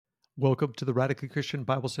Welcome to the Radically Christian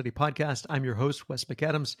Bible Study Podcast. I'm your host, Wes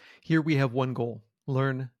McAdams. Here we have one goal: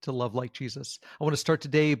 learn to love like Jesus. I want to start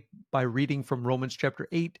today by reading from Romans chapter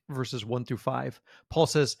 8, verses 1 through 5. Paul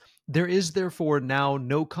says, "There is therefore now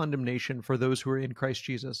no condemnation for those who are in Christ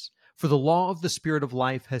Jesus. For the law of the Spirit of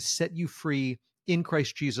life has set you free in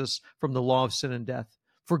Christ Jesus from the law of sin and death.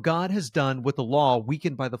 For God has done what the law,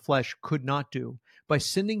 weakened by the flesh, could not do. By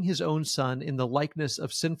sending his own Son in the likeness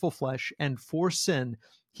of sinful flesh, and for sin,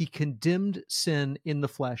 he condemned sin in the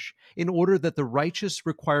flesh, in order that the righteous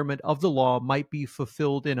requirement of the law might be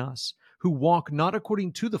fulfilled in us, who walk not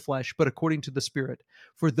according to the flesh, but according to the Spirit.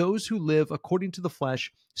 For those who live according to the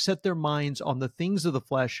flesh set their minds on the things of the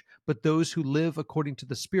flesh, but those who live according to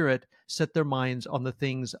the Spirit set their minds on the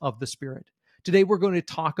things of the Spirit." Today, we're going to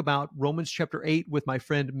talk about Romans chapter 8 with my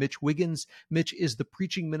friend Mitch Wiggains. Mitch is the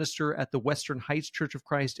preaching minister at the Western Heights Church of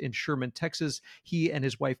Christ in Sherman, Texas. He and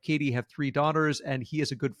his wife, Katie, have 3 daughters, and he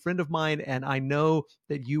is a good friend of mine, and I know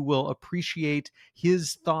that you will appreciate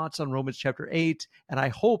his thoughts on Romans chapter 8, and I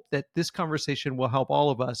hope that this conversation will help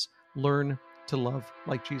all of us learn to love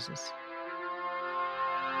like Jesus.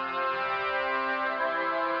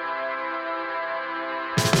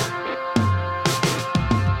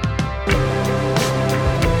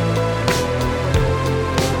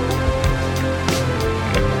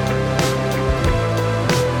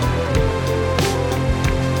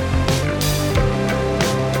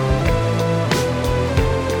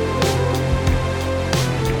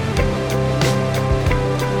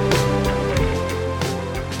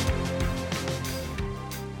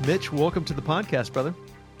 Mitch, welcome to the podcast, brother.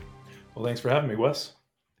 Well, thanks for having me, Wes.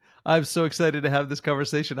 I'm so excited to have this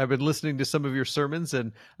conversation. I've been listening to some of your sermons,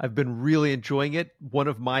 and I've been really enjoying it. One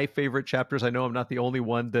of my favorite chapters, I know I'm not the only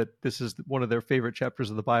one that this is one of their favorite chapters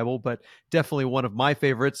of the Bible, but definitely one of my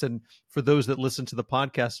favorites. And for those that listen to the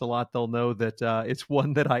podcast a lot, they'll know that it's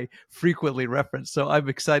one that I frequently reference. So I'm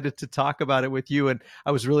excited to talk about it with you, and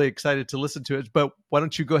I was really excited to listen to it. But why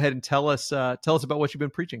don't you go ahead and tell us about what you've been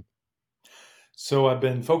preaching? So I've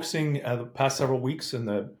been focusing the past several weeks in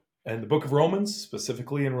the book of Romans,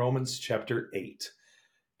 specifically in Romans chapter 8.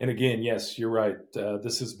 And again, yes, you're right.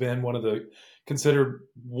 This has been considered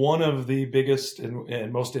one of the biggest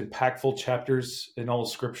and most impactful chapters in all of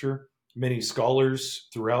Scripture. Many scholars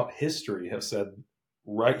throughout history have said,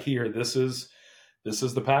 right here, this is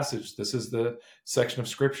the passage. This is the section of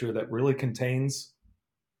Scripture that really contains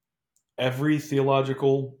every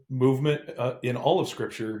theological movement in all of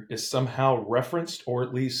Scripture is somehow referenced or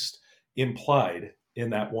at least implied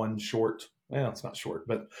in that one short, well, it's not short,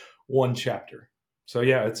 but one chapter. So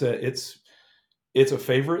yeah, it's a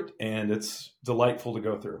favorite, and it's delightful to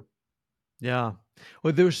go through. Yeah.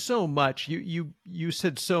 Well, there's so much. You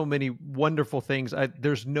said so many wonderful things.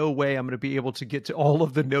 There's no way I'm going to be able to get to all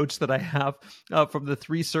of the notes that I have from the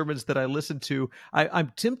 3 sermons that I listened to.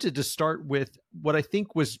 I'm tempted to start with what I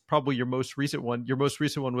think was probably your most recent one. Your most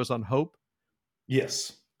recent one was on hope.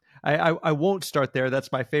 Yes. I won't start there.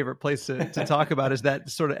 That's my favorite place to talk about is that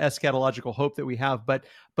sort of eschatological hope that we have. But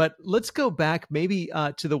let's go back maybe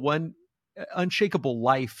to the one unshakable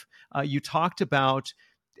life. You talked about.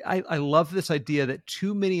 I love this idea that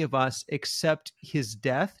too many of us accept his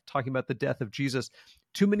death, talking about the death of Jesus.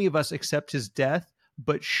 Too many of us accept his death,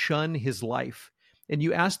 but shun his life. And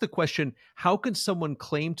you ask the question, how can someone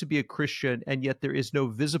claim to be a Christian and yet there is no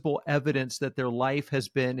visible evidence that their life has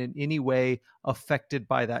been in any way affected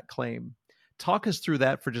by that claim? Talk us through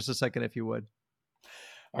that for just a second, if you would.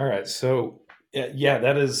 All right. So yeah,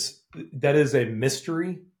 that is a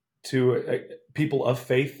mystery to people of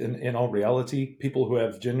faith in all reality, people who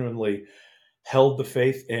have genuinely held the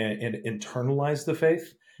faith and internalized the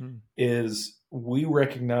faith, is we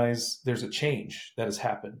recognize there's a change that has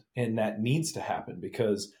happened and that needs to happen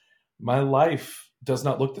because my life does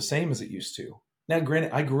not look the same as it used to. Now,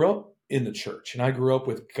 granted, I grew up in the church and I grew up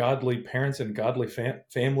with godly parents and godly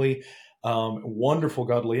family, wonderful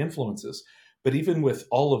godly influences. But even with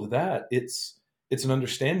all of that, it's an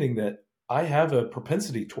understanding that I have a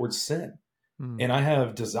propensity towards sin and I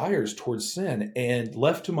have desires towards sin, and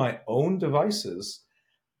left to my own devices,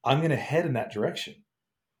 I'm going to head in that direction.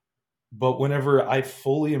 But whenever I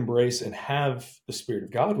fully embrace and have the Spirit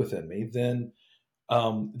of God within me, then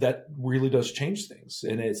that really does change things.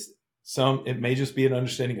 And it may just be an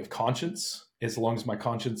understanding of conscience, as long as my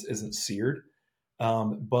conscience isn't seared.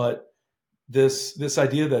 But this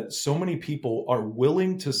idea that so many people are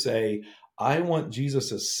willing to say, I want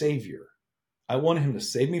Jesus as Savior. I want him to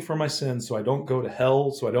save me from my sins so I don't go to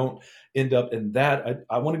hell, so I don't end up in that.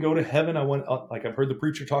 I want to go to heaven. Like I've heard the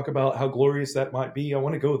preacher talk about how glorious that might be. I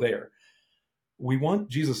want to go there. We want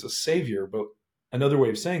Jesus as Savior, but another way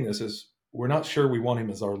of saying this is we're not sure we want him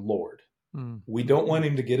as our Lord. We don't want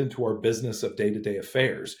him to get into our business of day-to-day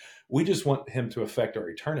affairs. We just want him to affect our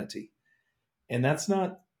eternity. And that's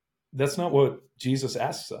not what Jesus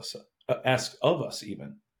asks of us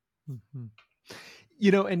even.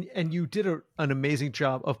 Mm-hmm. And you did an amazing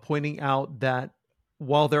job of pointing out that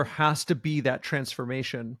while there has to be that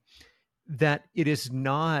transformation, that it is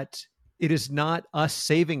not us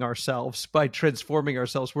saving ourselves by transforming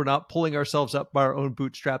ourselves. We're not pulling ourselves up by our own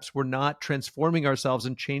bootstraps. We're not transforming ourselves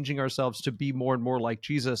and changing ourselves to be more and more like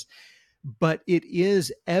Jesus. But it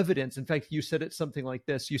is evidence. In fact, you said it something like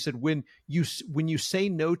this. You said when you say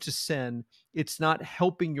no to sin, it's not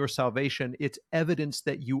helping your salvation. It's evidence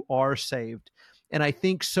that you are saved. And I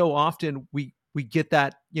think so often we get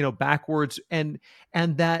that backwards, and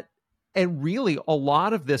really a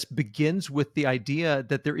lot of this begins with the idea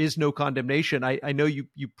that there is no condemnation. I know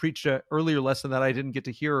you preached an earlier lesson that I didn't get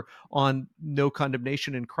to hear on no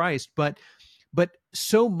condemnation in Christ, but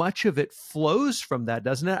so much of it flows from that,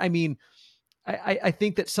 doesn't it? I mean, I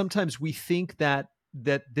think that sometimes we think that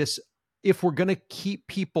this, if we're going to keep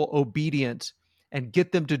people obedient and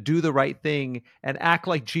get them to do the right thing and act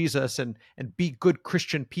like Jesus and be good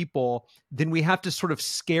Christian people, then we have to sort of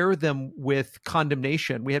scare them with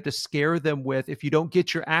condemnation. We have to scare them with, if you don't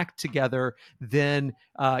get your act together, then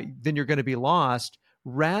you're going to be lost,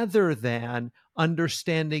 rather than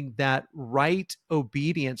understanding that right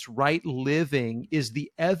obedience, right living is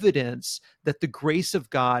the evidence that the grace of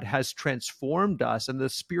God has transformed us and the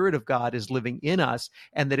Spirit of God is living in us,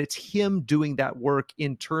 and that it's Him doing that work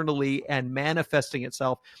internally and manifesting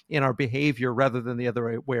itself in our behavior rather than the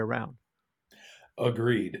other way around.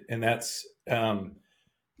 Agreed. And that's kind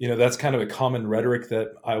of a common rhetoric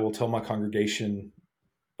that I will tell my congregation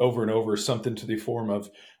over and over, something to the form of,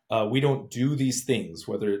 we don't do these things,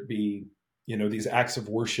 whether it be, these acts of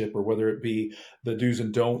worship, or whether it be the do's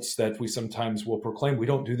and don'ts that we sometimes will proclaim. We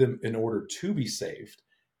don't do them in order to be saved,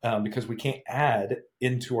 because we can't add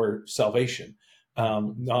into our salvation,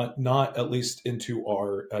 not at least into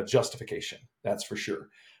our justification. That's for sure.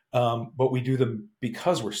 But we do them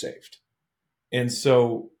because we're saved. And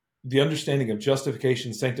so the understanding of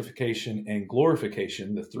justification, sanctification, and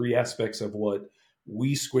glorification, the three aspects of what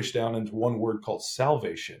we squish down into one word called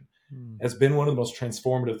salvation, has been one of the most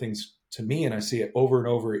transformative things to me. And I see it over and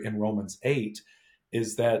over in Romans 8,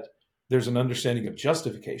 is that there's an understanding of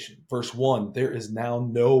justification. Verse 1, there is now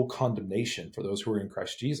no condemnation for those who are in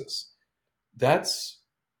Christ Jesus. That's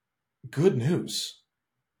good news.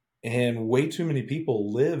 And way too many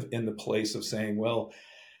people live in the place of saying, well,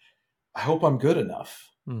 I hope I'm good enough.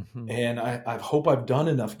 Mm-hmm. And I hope I've done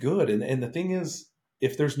enough good. And the thing is,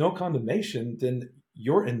 if there's no condemnation, then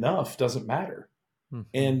your enough doesn't matter. Mm-hmm.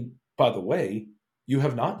 And by the way, you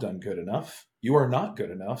have not done good enough. You are not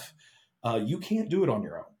good enough. You can't do it on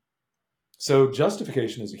your own. So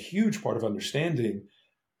justification is a huge part of understanding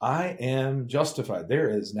I am justified. There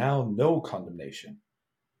is now no condemnation.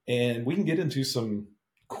 And we can get into some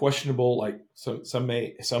questionable, like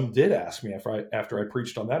some did ask me after I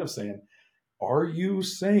preached on that, of saying, are you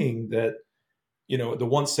saying that, the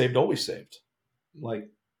once saved, always saved? Like,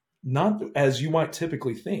 not as you might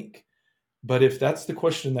typically think, but if that's the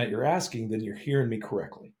question that you're asking, then you're hearing me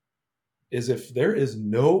correctly. Is if there is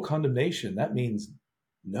no condemnation, that means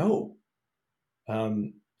no.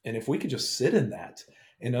 And if we could just sit in that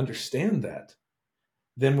and understand that,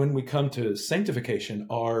 then when we come to sanctification,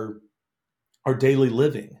 our daily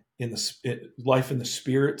living in life in the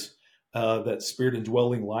Spirit, that Spirit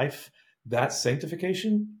indwelling life, that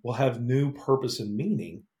sanctification will have new purpose and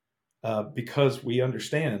meaning, because we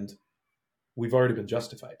understand we've already been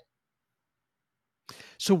justified.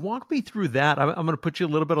 So walk me through that. I'm going to put you a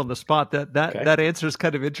little bit on the spot. That answer is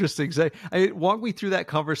kind of interesting. So walk me through that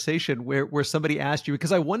conversation where somebody asked you,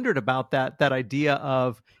 because I wondered about that idea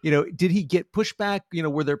of, did he get pushback?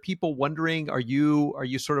 Were there people wondering, are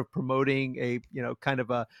you sort of promoting a, kind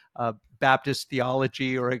of a Baptist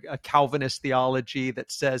theology or a Calvinist theology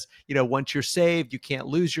that says, once you're saved, you can't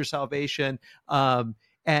lose your salvation?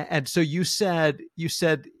 And so you said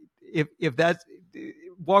if that's,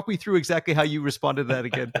 walk me through exactly how you responded to that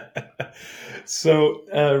again. So,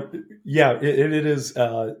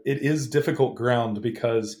 it is difficult ground,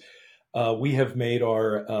 because we have made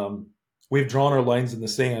we've drawn our lines in the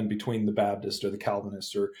sand between the Baptist or the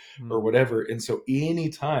Calvinist or whatever. And so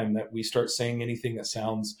anytime that we start saying anything that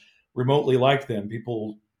sounds remotely like them,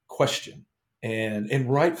 people question.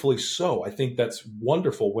 And rightfully so. I think that's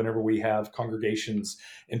wonderful whenever we have congregations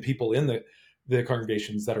and people in the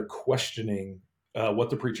congregations that are questioning what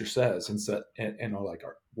the preacher says, and are like,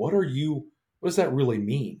 what does that really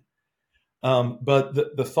mean? But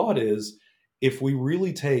the thought is, if we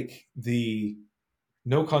really take the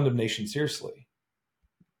no condemnation seriously,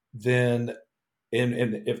 then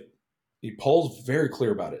and if Paul's very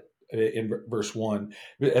clear about it in verse 1,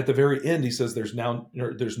 at the very end he says there's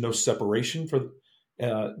no separation for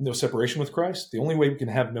no separation with Christ. The only way we can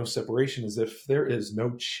have no separation is if there is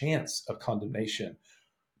no chance of condemnation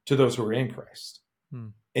to those who are in Christ. Hmm.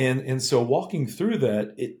 And so walking through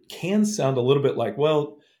that, it can sound a little bit like,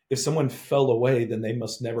 well, if someone fell away, then they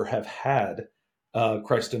must never have had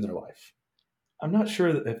Christ in their life. I'm not sure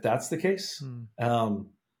if that's the case.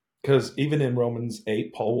 Because even in Romans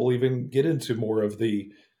 8, Paul will even get into more of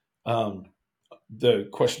the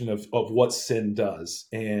question of what sin does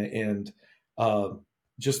and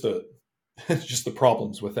just the just the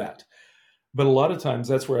problems with that. But a lot of times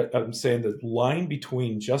that's where I'm saying the line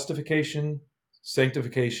between justification,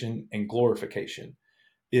 sanctification, and glorification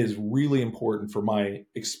is really important for my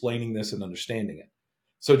explaining this and understanding it.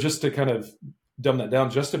 So just to kind of dumb that down,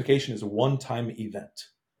 justification is a one-time event.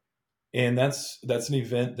 And that's an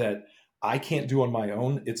event that I can't do on my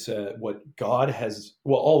own. It's what God has,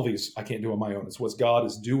 well, all of these I can't do on my own. It's what God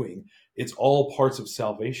is doing. It's all parts of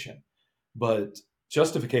salvation. But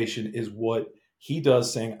justification is what he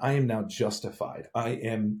does, saying, I am now justified. I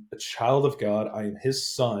am a child of God. I am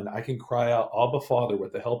his son. I can cry out, Abba, Father,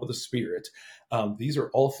 with the help of the Spirit. These are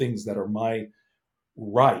all things that are my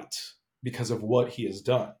right because of what he has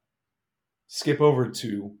done. Skip over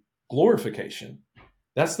to glorification.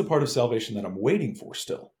 That's the part of salvation that I'm waiting for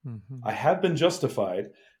still. Mm-hmm. I have been justified.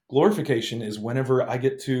 Glorification is whenever I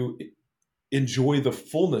get to enjoy the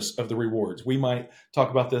fullness of the rewards. We might talk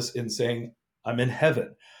about this in saying, I'm in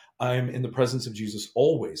heaven. I'm in the presence of Jesus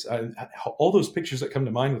always. All those pictures that come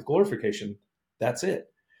to mind with glorification, that's it.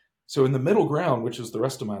 So in the middle ground, which is the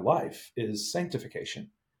rest of my life, is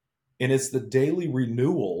sanctification. And it's the daily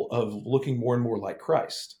renewal of looking more and more like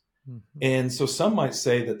Christ. Mm-hmm. And so some might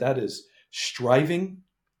say that that is striving.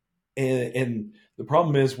 And the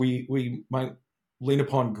problem is we might lean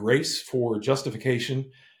upon grace for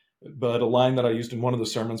justification. But a line that I used in one of the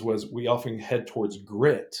sermons was, we often head towards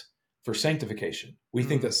grit for sanctification. We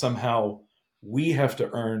think that somehow we have to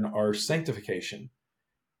earn our sanctification.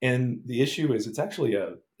 And the issue is it's actually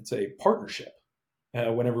a partnership.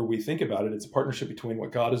 Whenever we think about it, it's a partnership between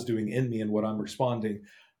what God is doing in me and what I'm responding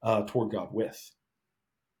toward God with.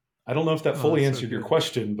 I don't know if that fully answered your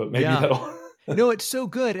question, but maybe that'll... No, it's so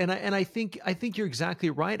good, and I think you're exactly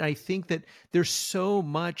right. I think that there's so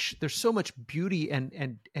much beauty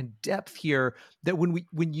and depth here that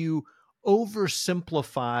when you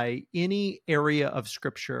oversimplify any area of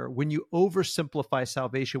Scripture, when you oversimplify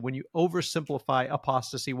salvation, when you oversimplify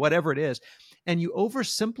apostasy, whatever it is, and you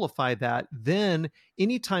oversimplify that, then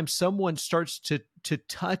anytime someone starts to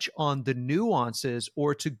touch on the nuances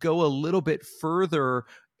or to go a little bit further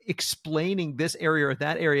explaining this area or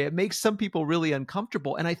that area, it makes some people really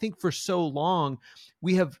uncomfortable. And I think for so long,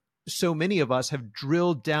 so many of us have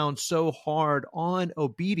drilled down so hard on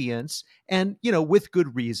obedience, and, with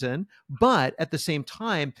good reason, but at the same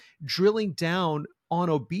time, drilling down on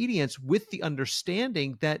obedience with the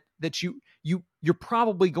understanding that you're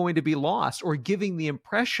probably going to be lost, or giving the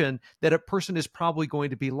impression that a person is probably going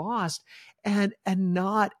to be lost, and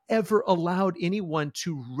not ever allowed anyone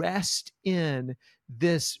to rest in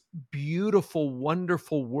this beautiful,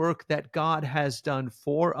 wonderful work that God has done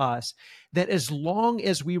for us, that as long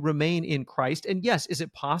as we remain in Christ, and yes, is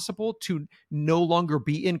it possible to no longer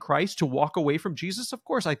be in Christ, to walk away from Jesus? Of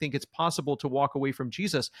course, I think it's possible to walk away from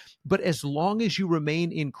Jesus, but as long as you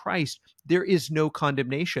remain in Christ, there is no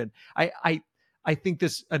condemnation. I think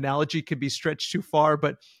this analogy can be stretched too far,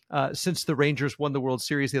 but since the Rangers won the World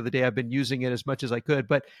Series the other day, I've been using it as much as I could.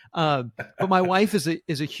 But my wife is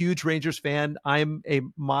a huge Rangers fan. I'm a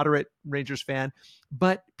moderate Rangers fan,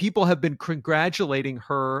 but people have been congratulating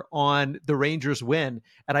her on the Rangers win.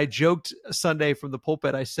 And I joked Sunday from the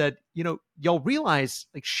pulpit. I said, y'all realize,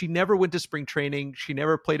 like, she never went to spring training. She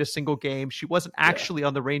never played a single game. She wasn't actually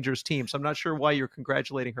on the Rangers team. So I'm not sure why you're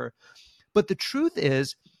congratulating her. But the truth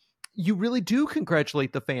is, you really do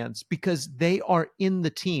congratulate the fans because they are in the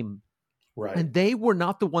team. Right. And they were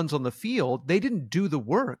not the ones on the field. They didn't do the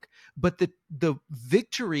work, but the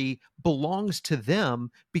victory belongs to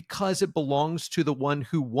them because it belongs to the one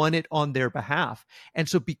who won it on their behalf. And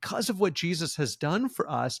so because of what Jesus has done for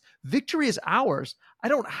us, victory is ours. I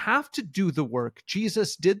don't have to do the work.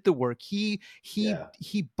 Jesus did the work. He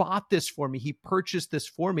bought this for me. He purchased this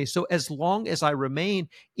for me. So as long as I remain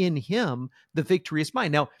in him, the victory is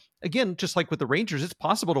mine. Now, again, just like with the Rangers, it's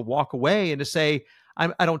possible to walk away and to say,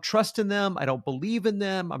 I don't trust in them. I don't believe in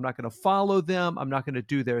them. I'm not going to follow them. I'm not going to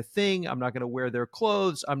do their thing. I'm not going to wear their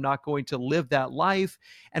clothes. I'm not going to live that life,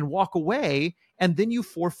 and walk away. And then you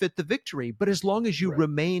forfeit the victory. But as long as you Right.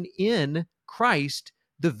 remain in Christ,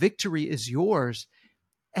 the victory is yours.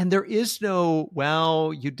 And there is no,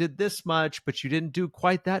 well, you did this much, but you didn't do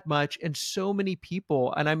quite that much. And so many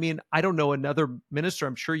people, and I mean, I don't know another minister,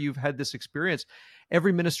 I'm sure you've had this experience.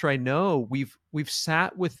 Every minister I know, we've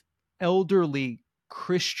sat with elderly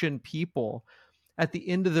Christian people at the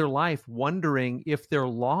end of their life wondering if they're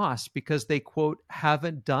lost because they, quote,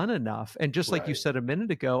 haven't done enough. And just like you Right. said a minute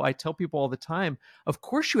ago, I tell people all the time, of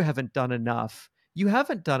course you haven't done enough. You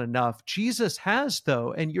haven't done enough. Jesus has,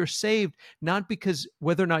 though, and you're saved not because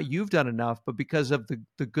whether or not you've done enough, but because of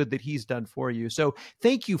the good that he's done for you. So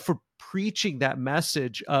thank you for preaching that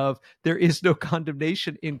message of there is no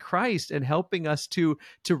condemnation in Christ, and helping us to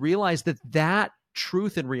realize that that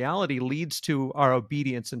truth and reality leads to our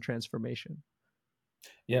obedience and transformation.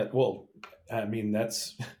 Yeah. Well, I mean,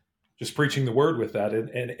 that's just preaching the word with that,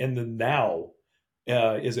 and the now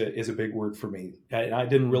is a big word for me. I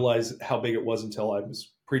didn't Mm, realize how big it was until I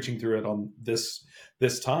was preaching through it on this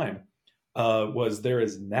time. Was there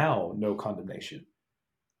is now no condemnation.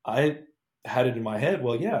 I had it in my head.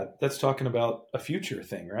 Well, yeah, that's talking about a future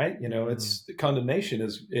thing, right? mm, It's condemnation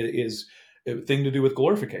is a thing to do with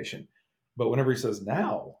glorification. But whenever he says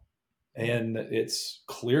now, and it's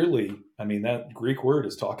clearly, I mean, that Greek word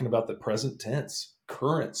is talking about the present tense,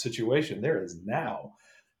 current situation. There is now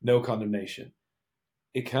no condemnation.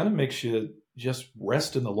 It kind of makes you just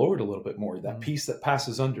rest in the Lord a little bit more. That mm. peace that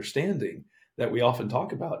passes understanding that we often Yeah.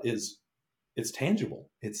 talk about it's tangible.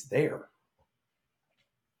 It's there.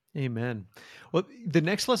 Amen. Well, the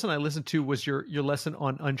next lesson I listened to was your lesson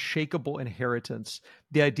on unshakable inheritance.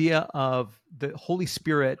 The idea of the Holy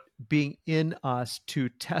Spirit being in us to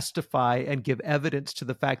testify and give evidence to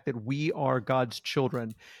the fact that we are God's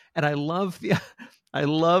children. And I love the I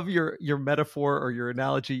love your metaphor or your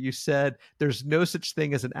analogy. You said there's no such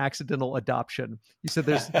thing as an accidental adoption. You said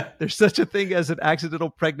there's such a thing as an accidental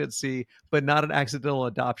pregnancy, but not an accidental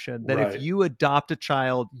adoption. That if Right. you adopt a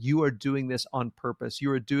child, you are doing this on purpose.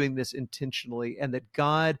 You are doing this intentionally, and that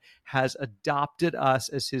God has adopted us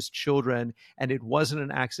as his children, and it wasn't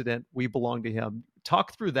an accident. We belong to him.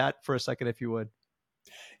 Talk through that for a second, if you would.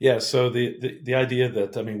 Yeah. So the idea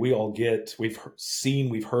that, I mean, we all get, seen,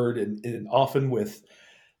 we've heard, and often with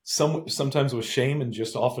sometimes with shame and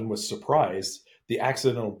just often with surprise, the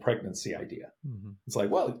accidental pregnancy idea. Mm-hmm. It's like,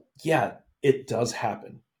 well, yeah, it does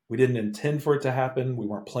happen. We didn't intend for it to happen. We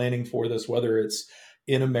weren't planning for this, whether it's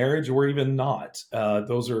in a marriage or even not.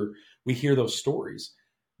 We hear those stories,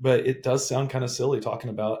 but it does sound kind of silly talking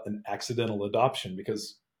about an accidental adoption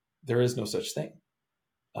because there is no such thing.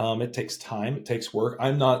 It takes time, it takes work.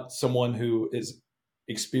 I'm not someone who is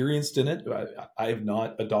experienced in it. I have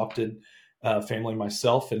not adopted family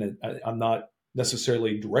myself, and I'm not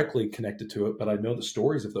necessarily directly connected to it, but I know the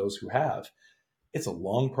stories of those who have. It's a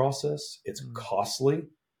long process, it's Mm. costly,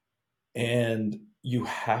 and you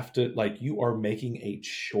have to, like, you are making a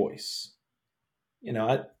choice.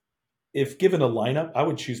 If given a lineup, I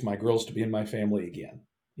would choose my girls to be in my family again.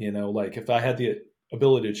 Like, if I had the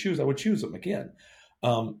ability to choose, I would choose them again.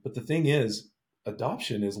 But the thing is,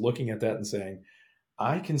 adoption is looking at that and saying,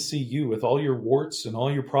 I can see you with all your warts and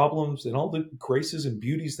all your problems and all the graces and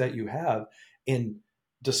beauties that you have. And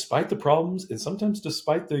despite the problems, and sometimes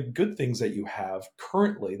despite the good things that you have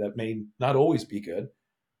currently that may not always be good,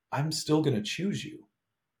 I'm still going to choose you.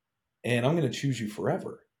 And I'm going to choose you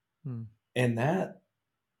forever. Mm. And that,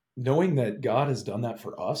 knowing that God has done that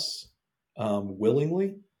for us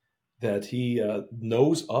willingly, that he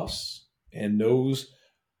knows us and knows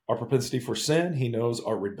our propensity for sin. He knows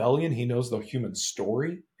our rebellion. He knows the human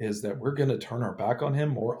story is that we're going to turn our back on him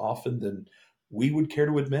more often than we would care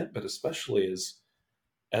to admit, but especially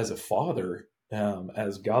as a father,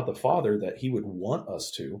 as God the Father, that he would want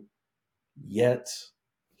us to, yet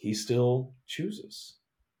he still chooses.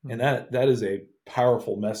 And Mm. that is a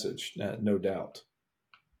powerful message, no doubt.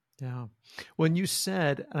 Yeah. When you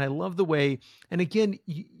said, and I love the way, and again,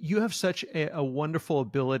 you have such a wonderful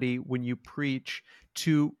ability when you preach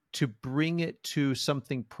to bring it to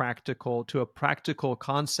something practical, to a practical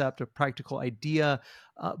concept, a practical idea,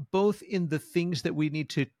 both in the things that we need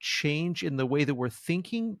to change in the way that we're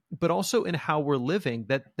thinking, but also in how we're living.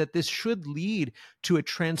 That this should lead to a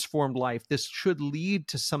transformed life. This should lead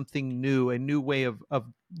to something new, a new way of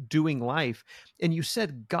doing life. And you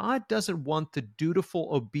said God doesn't want the dutiful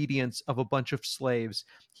obedience of a bunch of slaves.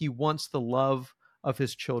 He wants the love of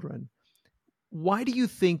his children. Why do you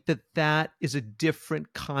think that that is a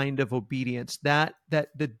different kind of obedience? That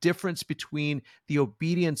the difference between the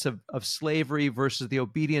obedience of slavery versus the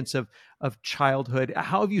obedience of childhood.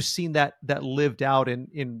 How have you seen that lived out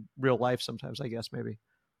in real life? Sometimes, I guess maybe.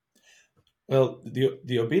 Well,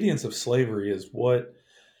 the obedience of slavery is what,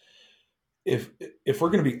 if we're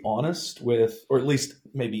going to be honest with, or at least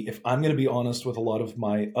maybe if I'm going to be honest with a lot of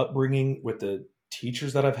my upbringing, with the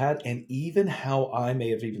teachers that I've had, and even how I may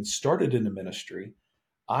have even started in the ministry,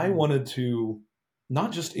 I Mm, wanted to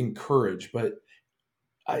not just encourage, but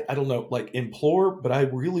I don't know, like implore, but I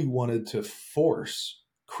really wanted to force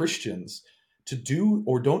Christians to do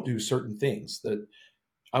or don't do certain things. That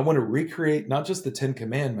I want to recreate not just the 10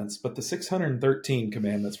 commandments, but the 613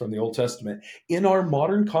 commandments from the Old Testament in our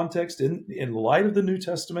modern context, in light of the New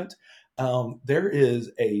Testament. There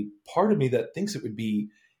is a part of me that thinks it would be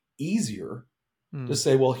easier to mm,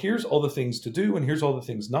 say, well, here's all the things to do, and here's all the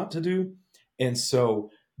things not to do. And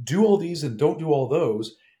so do all these and don't do all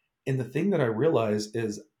those. And the thing that I realize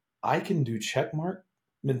is I can do check mark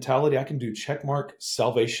mentality, I can do check mark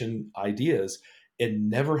salvation ideas and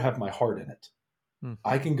never have my heart in it.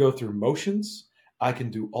 I mhm. can go through motions, I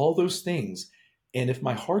can do all those things. And if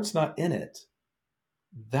my heart's not in it,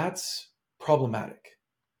 that's problematic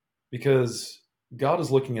because God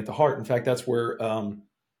is looking at the heart. In fact, that's where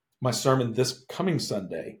my sermon this coming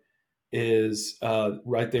Sunday is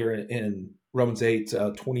right there in Romans 8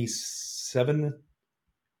 27.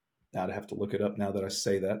 I'd have to look it up now that I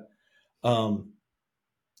say that. Um,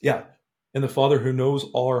 yeah. And the Father who knows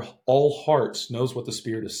our all hearts knows what the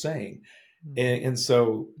Spirit is saying. Mm, And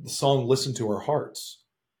so the song Listen to Our Hearts,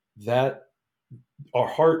 that our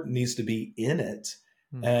heart needs to be in it.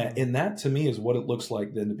 mhm, And that to me is what it looks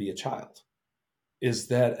like then to be a child. Is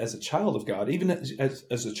that as a child of God, even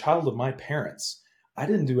as a child of my parents, I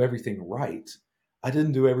didn't do everything right. I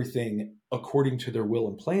didn't do everything according to their will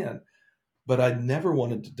and plan, but I never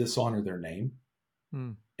wanted to dishonor their name.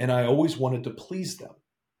 mm, And I always wanted to please them.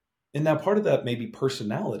 And now part of that may be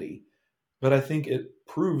personality, but I think it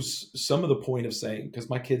proves some of the point of saying, because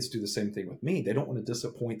my kids do the same thing with me, they don't want to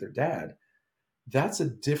disappoint their dad. That's a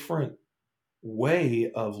different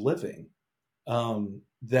way of living,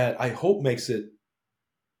 that I hope makes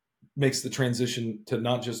the transition to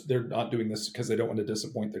not just they're not doing this because they don't want to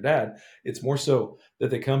disappoint their dad. It's more so that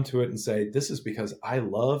they come to it and say, this is because I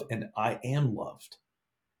love and I am loved.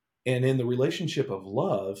 And in the relationship of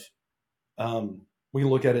love, we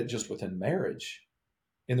look at it just within marriage.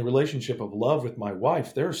 In the relationship of love with my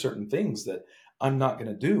wife, there are certain things that I'm not going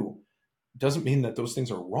to do. Doesn't mean that those things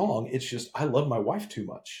are wrong. It's just I love my wife too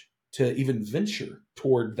much to even venture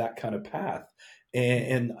toward that kind of path.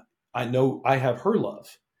 And I know I have her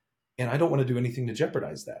love, and I don't want to do anything to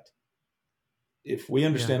jeopardize that. If we yeah.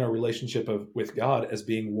 understand our relationship with God as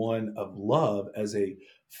being one of love, as a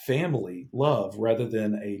family love, rather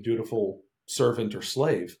than a dutiful servant or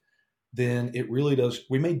slave, then it really does.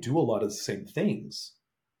 We may do a lot of the same things,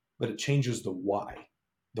 but it changes the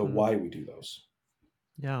Mm. why we do those.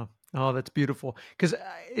 Yeah. Oh, that's beautiful. Because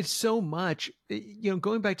it's so much,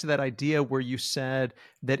 going back to that idea where you said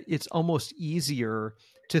that it's almost easier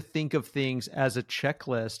to think of things as a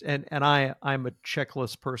checklist. And I'm a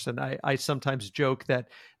checklist person. I sometimes joke that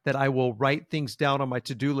I will write things down on my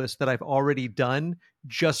to-do list that I've already done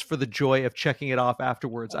just for the joy of checking it off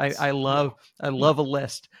afterwards. I That's yeah, love a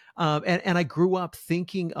list. And I grew up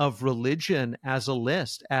thinking of religion as a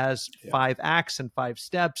list, as yeah, 5 acts and 5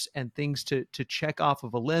 steps and things to check off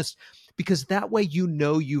of a list, because that way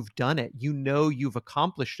you've done it, you've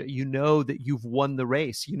accomplished it, that you've won the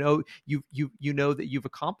race, you know that you've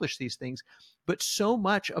accomplished these things. But so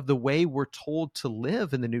much of the way we're told to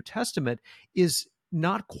live in the New Testament is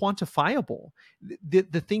not quantifiable.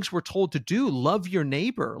 The things we're told to do, love your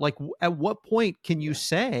neighbor, like at what point can you yeah,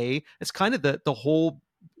 say, it's kind of the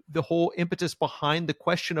whole impetus behind the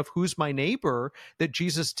question of who's my neighbor, that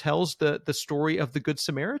Jesus tells the story of the Good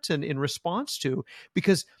Samaritan in response to.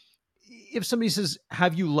 Because if somebody says,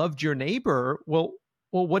 have you loved your neighbor? Well,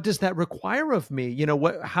 what does that require of me?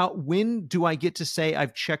 When do I get to say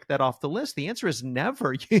I've checked that off the list? The answer is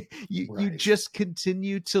never. You right, just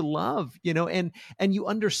continue to love, and you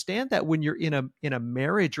understand that when you're in a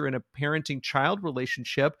marriage or in a parenting child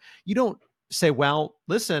relationship. You don't say, well,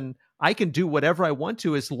 listen, I can do whatever I want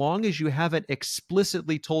to as long as you haven't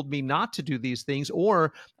explicitly told me not to do these things,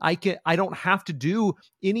 or I don't have to do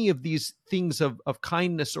any of these things of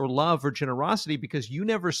kindness or love or generosity because you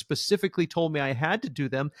never specifically told me I had to do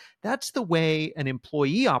them. That's the way an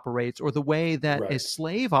employee operates, or the way that a right,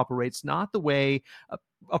 slave operates, not the way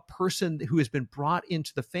a person who has been brought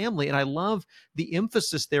into the family. And I love the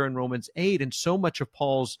emphasis there in Romans 8 and so much of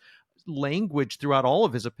Paul's language throughout all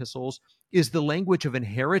of his epistles is the language of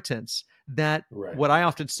inheritance. That Right. what I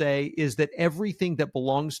often say is that everything that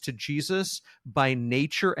belongs to Jesus by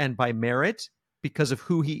nature and by merit, because of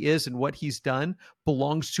who he is and what he's done,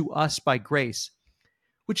 belongs to us by grace,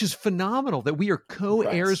 which is phenomenal, that we are Right.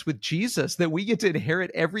 co-heirs with Jesus, that we get to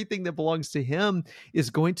inherit everything that belongs to him is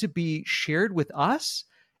going to be shared with us.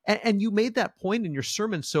 And you made that point in your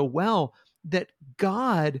sermon so well, that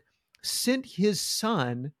God sent his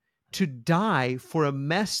son to die for a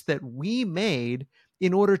mess that we made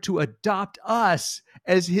in order to adopt us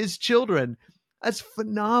as his children. That's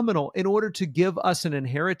phenomenal, in order to give us an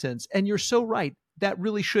inheritance. And you're so right. That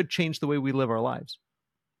really should change the way we live our lives.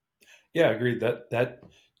 Yeah, I agree.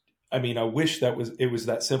 I mean, I wish it was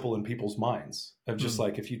that simple in people's minds of just Mm,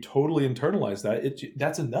 like, if you totally internalize that,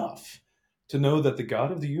 that's enough to know that the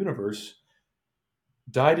God of the universe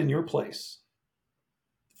died in your place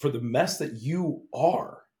for the mess that you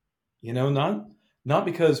are. Not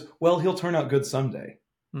because, well, he'll turn out good someday.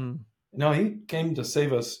 mm, No, he came to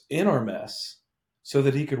save us in our mess so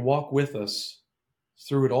that he could walk with us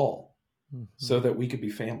through it all, mhm. so that we could be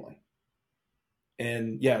family.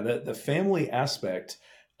 And yeah, the family aspect,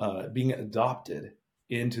 being adopted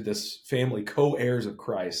into this family, co-heirs of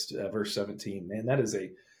Christ, verse 17, man,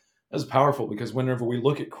 that's powerful, because whenever we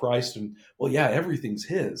look at Christ and, well, yeah, everything's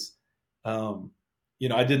his. Um,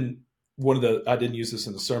 I didn't use this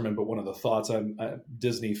in the sermon, but one of the thoughts, I'm a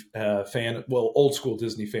Disney fan, well, old school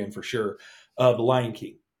Disney fan for sure, The Lion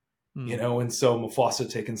King. Mm. And so Mufasa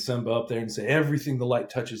taking Simba up there and say, everything the light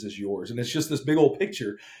touches is yours. And it's just this big old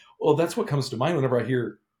picture. Well, that's what comes to mind whenever I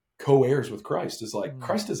hear co-heirs with Christ, is like, Mm.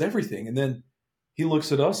 Christ is everything. And then he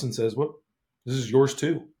looks at us and says, well, this is yours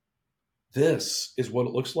too. This is what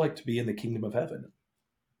it looks like to be in the kingdom of heaven.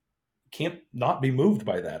 Can't not be moved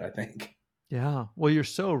by that, I think. Yeah. Well, you're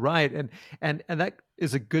so right. And that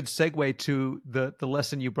is a good segue to the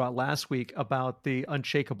lesson you brought last week about the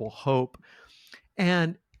unshakable hope.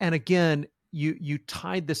 And again, you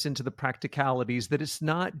tied this into the practicalities, that it's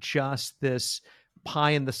not just this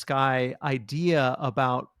pie in the sky idea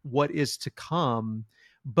about what is to come,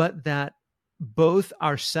 but that both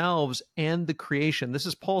ourselves and the creation, this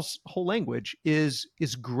is Paul's whole language, is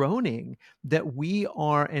groaning, that we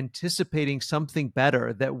are anticipating something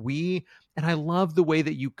better, that we, and I love the way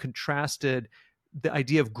that you contrasted the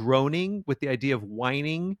idea of groaning with the idea of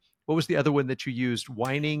whining. What was the other one that you used?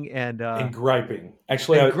 Whining And griping.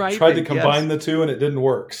 Actually, and I tried to griping. combine Yes. the two and it didn't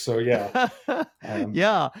work. So yeah. Um,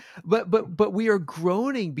 Yeah. But we are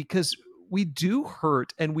groaning because we do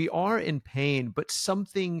hurt and we are in pain, but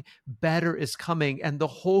something better is coming, and the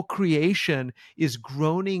whole creation is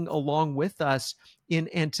groaning along with us in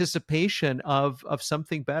anticipation of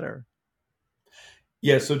something better.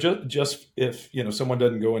 Yeah, so just if someone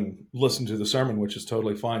doesn't go and listen to the sermon, which is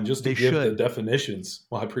totally fine, just to They give the should. definitions.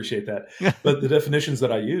 Well, I appreciate that, but the definitions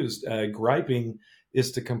that I used, griping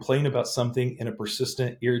is to complain about something in a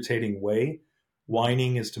persistent, irritating way.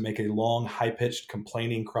 Whining is to make a long, high pitched,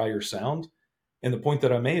 complaining cry or sound. And the point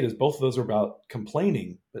that I made is both of those are about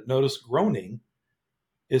complaining, but notice groaning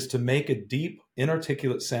is to make a deep,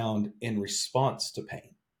 inarticulate sound in response to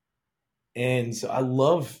pain. And so I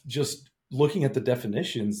love just looking at the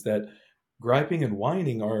definitions that griping and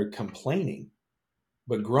whining are complaining,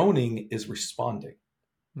 but groaning is responding.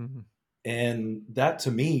 Mhm. And that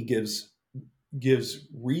to me gives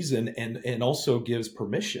reason and also gives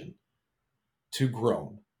permission to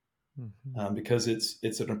groan, Mhm. because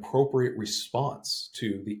it's an appropriate response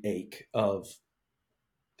to the ache of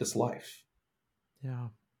this life. Yeah.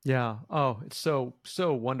 Yeah. Oh, it's so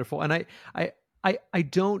wonderful. And I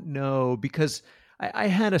don't know, because I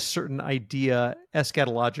had a certain idea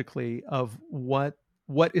eschatologically of what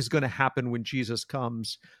is going to happen when Jesus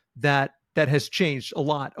comes, that has changed a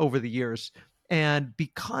lot over the years. And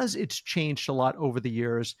because it's changed a lot over the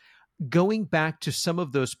years, going back to some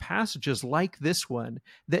of those passages like this one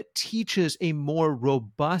that teaches a more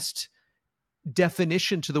robust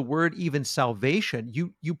definition to the word, even salvation.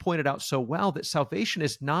 You pointed out so well that salvation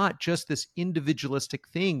is not just this individualistic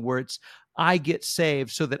thing where it's I get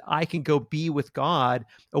saved so that I can go be with God,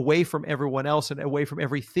 away from everyone else and away from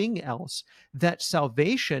everything else. That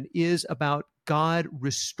salvation is about God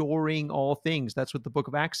restoring all things. That's what the book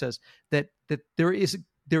of Acts says, that there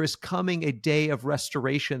is coming a day of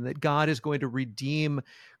restoration, that God is going to redeem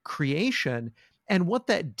creation. And what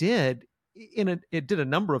that did, it did a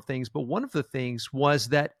number of things, but one of the things was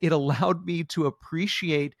that it allowed me to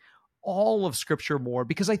appreciate all of scripture more,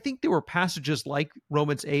 because I think there were passages like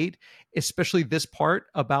Romans 8, especially this part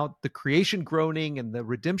about the creation groaning and the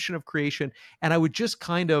redemption of creation, and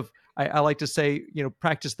I like to say,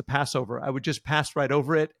 practice the Passover. I would just pass right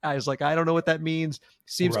over it. I was like, I don't know what that means.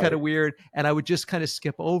 Seems kind Right. of weird. And I would just kind of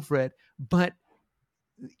skip over it. But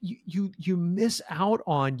you miss out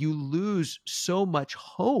on, you lose so much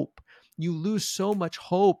hope. You lose so much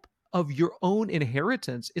hope of your own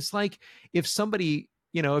inheritance. It's like if somebody,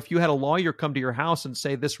 if you had a lawyer come to your house and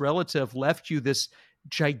say this relative left you this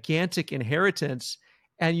gigantic inheritance,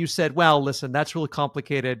 and you said, well, listen, that's really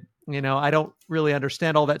complicated. I don't really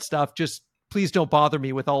understand all that stuff. Just please don't bother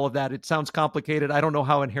me with all of that. It sounds complicated. I don't know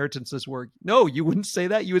how inheritances work. No, you wouldn't say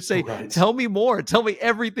that. You would say, Right. tell me more. Tell me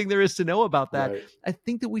everything there is to know about that. Right. I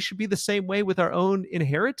think that we should be the same way with our own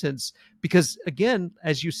inheritance, because again,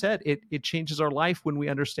 as you said, it changes our life when we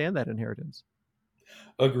understand that inheritance.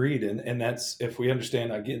 Agreed. And that's, if we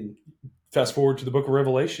understand, again, fast forward to the book of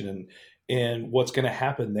Revelation, and what's going to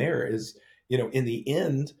happen there is, in the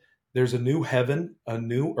end, there's a new heaven, a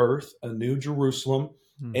new earth, a new Jerusalem,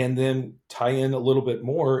 Mm, and then tie in a little bit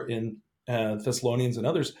more in Thessalonians and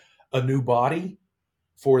others, a new body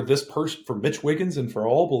for this person, for Mitch Wiggains, and for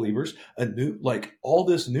all believers, a new, like all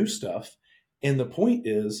this new stuff. And the point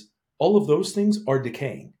is, all of those things are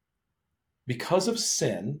decaying because of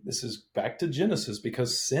sin. This is back to Genesis.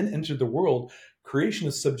 Because sin entered the world, creation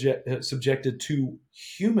is subjected to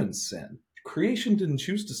human sin. Creation didn't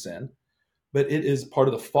choose to sin, but it is part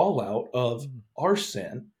of the fallout of mm, our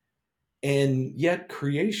sin. And yet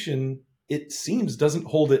creation, it seems, doesn't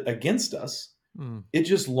hold it against us. mm, It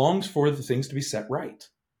just longs for the things to be set right.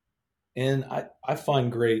 And I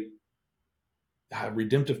find great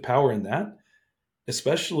redemptive power in that,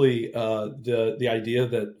 especially the idea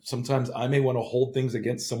that sometimes I may want to hold things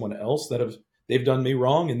against someone else that they've done me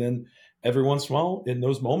wrong, and then every once in a while, in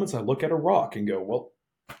those moments, I look at a rock and go, "Well,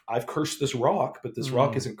 I've cursed this rock, but this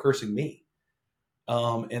rock mm, isn't cursing me,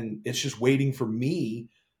 and it's just waiting for me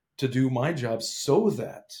to do my job, so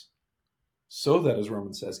that, as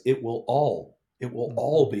Roman says, it will all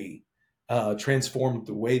mhm, be transformed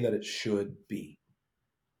the way that it should be."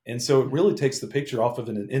 And so it really takes the picture off of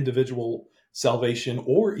an individual salvation,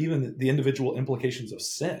 or even the individual implications of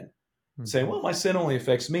sin. Saying, mhm. well, my sin only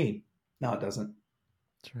affects me. No, it doesn't.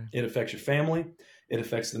 That's right. It affects your family. It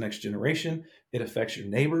affects the next generation. It affects your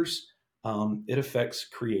neighbors. It affects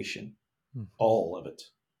creation, Mhm. all of it.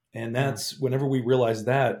 And Yeah. that's, whenever we realize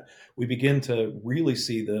that, we begin to really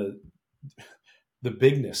see the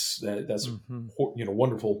bigness. That's Mhm.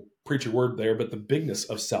 wonderful preacher word there, but the bigness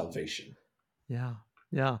of salvation. Yeah.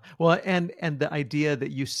 Yeah. Well, and the idea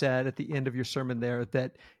that you said at the end of your sermon there,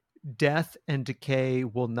 that death and decay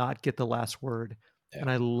will not get the last word. Yeah.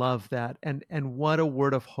 And I love that. And what a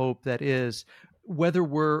word of hope that is. Whether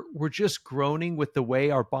we're just groaning with the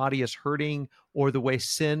way our body is hurting, or the way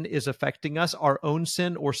sin is affecting us, our own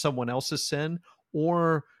sin or someone else's sin,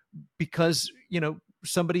 or because,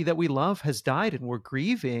 somebody that we love has died and we're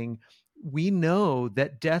grieving, we know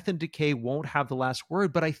that death and decay won't have the last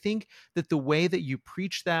word. But I think that the way that you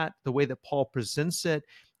preach that, the way that Paul presents it,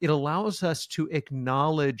 it allows us to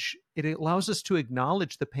acknowledge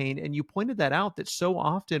the pain. And you pointed that out, that so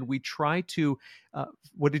often we try to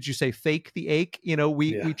what did you say, fake the ache.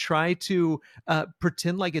 We Yeah. try to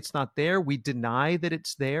pretend like it's not there. We deny that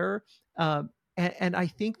it's there. And I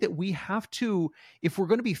think that we have to, if we're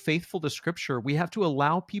going to be faithful to scripture, we have to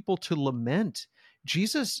allow people to lament.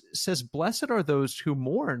 Jesus says, blessed are those who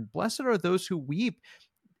mourn, blessed are those who weep.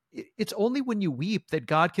 It's only when you weep that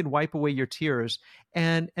God can wipe away your tears.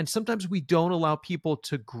 And sometimes we don't allow people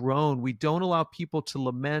to groan. We don't allow people to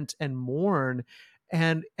lament and mourn.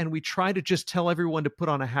 And we try to just tell everyone to put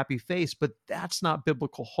on a happy face, but that's not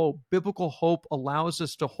biblical hope. Biblical hope allows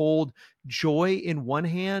us to hold joy in one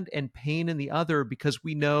hand and pain in the other, because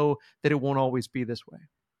we know that it won't always be this way.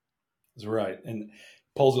 That's right. And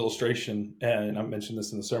Paul's illustration, and I mentioned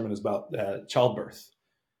this in the sermon, is about childbirth.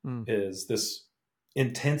 Mm, Is this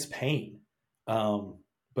intense pain, um,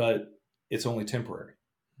 but it's only temporary.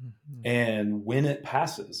 mhm, And when it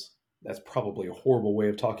passes, that's probably a horrible way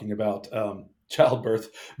of talking about childbirth.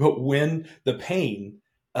 But when the pain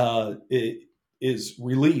it is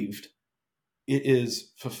relieved, it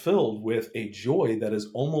is fulfilled with a joy that is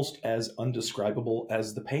almost as undescribable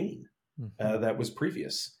as the pain mhm, that was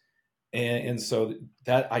previous. And so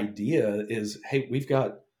that idea is, hey, we've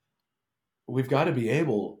got to be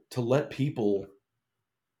able to let people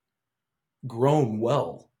groan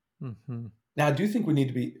well. mhm, Now, I do think we need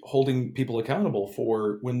to be holding people accountable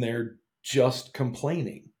for when they're just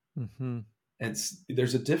complaining. mhm, And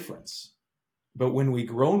there's a difference. But when we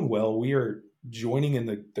groan well, we are joining in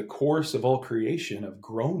the chorus of all creation of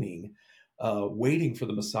groaning, waiting for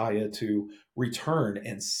the Messiah to return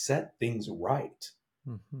and set things right.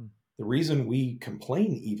 mhm. The reason we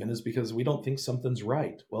complain even is because we don't think something's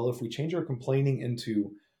right. Well, if we change our complaining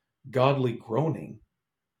into godly groaning,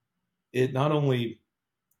 it not only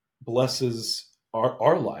blesses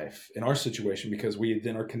our life and our situation, because we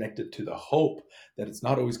then are connected to the hope that it's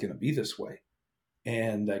not always going to be this way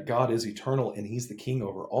and that God is eternal and he's the king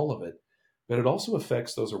over all of it. But it also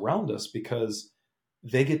affects those around us because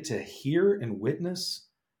they get to hear and witness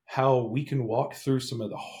how we can walk through some of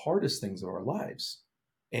the hardest things of our lives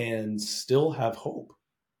and still have hope.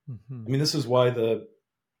 Mm-hmm. I mean, this is why the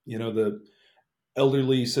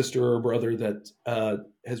elderly sister or brother that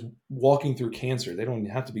is walking through cancer, they don't even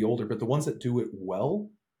have to be older, but the ones that do it well,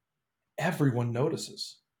 everyone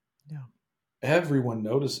notices. Yeah. Everyone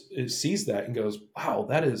sees that and goes, wow,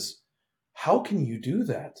 how can you do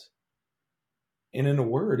that? And in a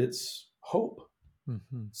word, it's hope.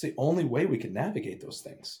 Mm-hmm. It's the only way we can navigate those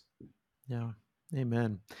things. Yeah.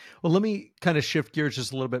 Amen. Well, let me kind of shift gears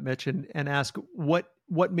just a little bit, Mitch, and ask what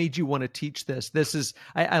made you want to teach this? This is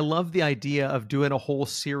I love the idea of doing a whole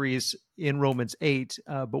series in Romans 8,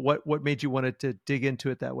 but what made you want to dig into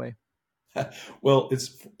it that way? Well,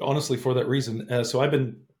 it's honestly for that reason. So I've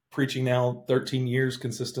been preaching now 13 years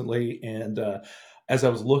consistently, and as I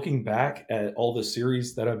was looking back at all the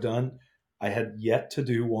series that I've done, I had yet to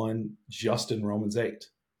do one just in Romans 8.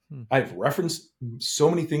 Hmm. I've referenced so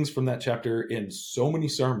many things from that chapter in so many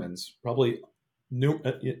sermons, probably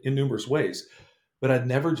in numerous ways, but I'd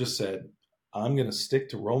never just said, I'm going to stick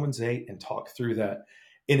to Romans 8 and talk through that.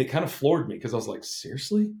 And it kind of floored me because I was like,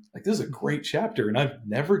 seriously? Like, this is a great chapter, and I've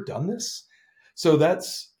never done this. So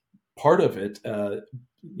that's part of it,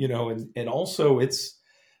 and also it's,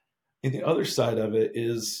 and the other side of it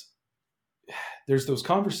is there's those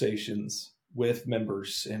conversations with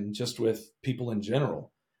members and just with people in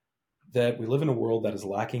general that we live in a world that is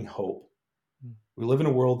lacking hope. We live in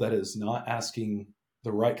a world that is not asking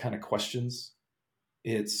the right kind of questions.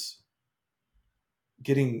 It's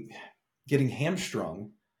getting hamstrung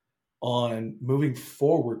on moving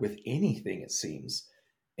forward with anything, it seems.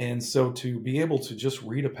 And so to be able to just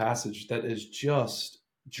read a passage that is just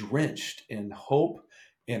drenched in hope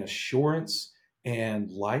and assurance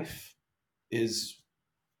and life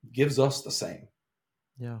gives us the same.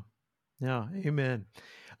 Yeah. Yeah. Amen.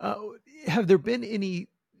 Uh, have there been any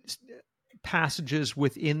passages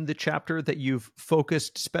within the chapter that you've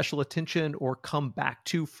focused special attention or come back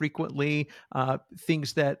to frequently?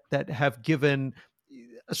 Things that have given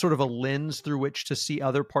a sort of a lens through which to see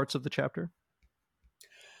other parts of the chapter?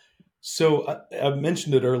 So I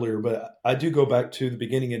mentioned it earlier, but I do go back to the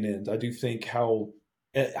beginning and end. I do think how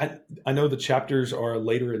I know the chapters are a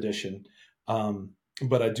later edition,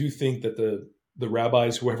 but I do think that the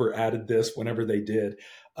rabbis, whoever added this, whenever they did,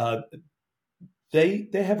 uh, they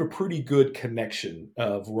have a pretty good connection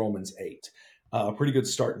of Romans 8, pretty good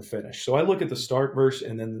start and finish. So I look at the start verse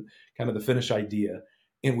and then kind of the finish idea,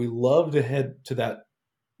 and we love to head to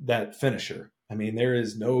that finisher. I mean, there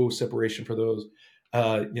is no separation for those,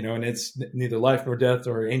 and it's neither life nor death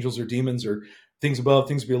or angels or demons or things above,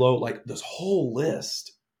 things below, like this whole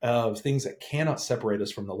list of things that cannot separate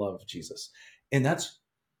us from the love of Jesus. And that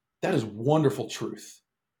is wonderful truth.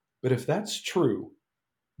 But if that's true,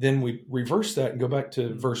 then we reverse that and go back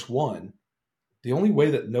to verse 1. The only way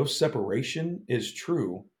that no separation is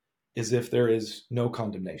true is if there is no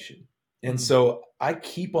condemnation. And so I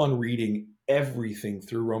keep on reading everything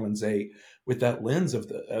through Romans 8 with that lens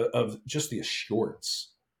of just the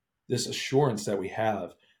assurance, this assurance that we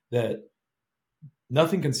have that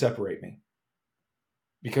nothing can separate me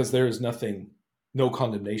because there is no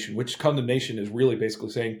condemnation, which condemnation is really basically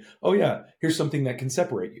saying, oh yeah, here's something that can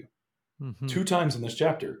separate you. Mm-hmm. 2 times in this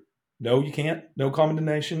chapter. No, you can't. No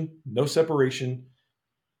condemnation, no separation.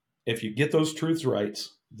 If you get those truths right,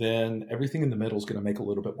 then everything in the middle is going to make a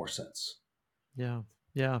little bit more sense. Yeah.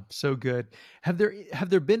 Yeah. So good. Have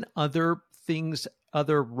there been other things,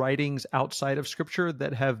 other writings outside of Scripture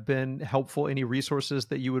that have been helpful? Any resources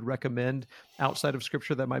that you would recommend outside of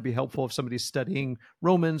Scripture that might be helpful if somebody's studying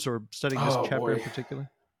Romans or studying this Oh chapter in boy.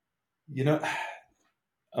 particular? You know,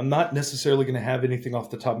 I'm not necessarily going to have anything off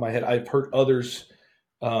the top of my head. I've heard others.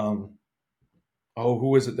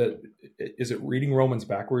 Who is it that is it reading Romans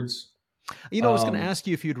backwards? I was going to ask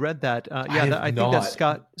you if you'd read that. I have I think that's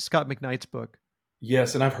not. Scott McKnight's book.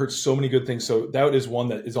 Yes, and I've heard so many good things. So that is one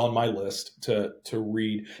that is on my list to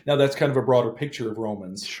read. Now that's kind of a broader picture of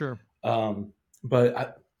Romans. Sure. But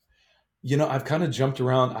I've kind of jumped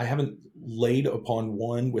around. I haven't laid upon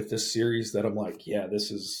one with this series that I'm like, yeah,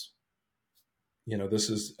 this is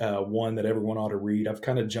one that everyone ought to read. I've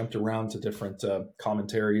kind of jumped around to different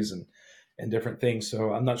commentaries and different things.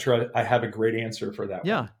 So I'm not sure I have a great answer for that Yeah,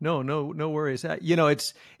 one. no worries.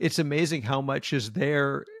 It's amazing how much is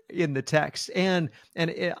there in the text, and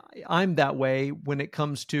I'm that way when it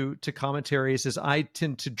comes to commentaries. Is I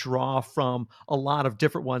tend to draw from a lot of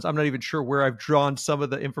different ones. I'm not even sure where I've drawn some of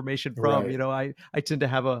the information from. Right. I tend to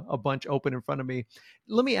have a bunch open in front of me.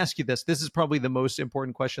 Let me ask you this. This is probably the most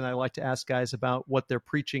important question I like to ask guys about what they're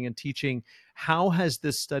preaching and teaching. How has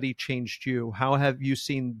this study changed you? How have you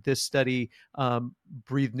seen this study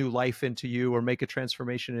breathe new life into you or make a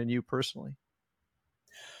transformation in you personally?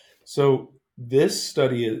 So this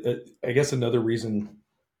study, I guess another reason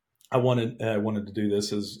I wanted to do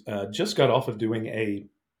this is just got off of doing a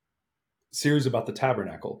series about the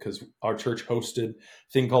tabernacle because our church hosted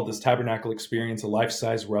a thing called this tabernacle experience. A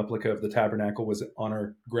life-size replica of the tabernacle was on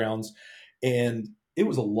our grounds, and it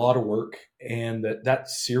was a lot of work. And that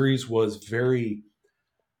series was very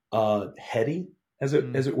heady,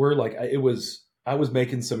 Mm, as it were. Like I was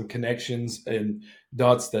making some connections and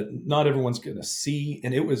dots that not everyone's going to see,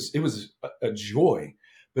 and it was a joy,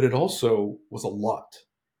 but it also was a lot.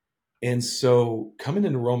 And so coming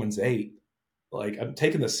into Romans 8, like I'm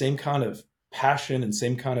taking the same kind of passion and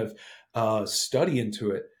same kind of study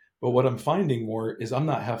into it, but what I'm finding more is I'm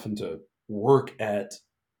not having to work at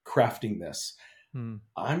crafting this. mm,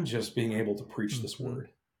 I'm just being able to preach this mhm,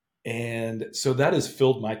 word. And so that has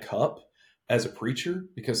filled my cup as a preacher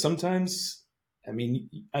because sometimes, I mean,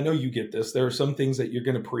 I know you get this. There are some things that you're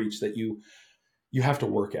going to preach that you have to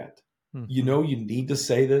work at. You mhm, know, you need to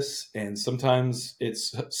say this, and sometimes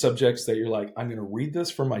it's subjects that you're like, I'm going to read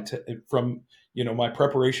this from from my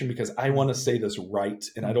preparation because I want to mhm, say this right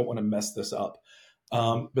and I don't want to mhm. mess this up.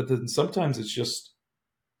 Yeah, But then sometimes it's just,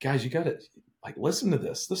 guys, you got to like listen to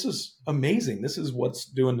this. This is amazing. This is what's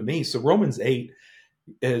doing to me. So Romans 8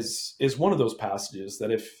 is one of those passages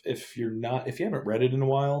that if you haven't read it in a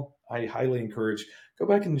while, I highly encourage go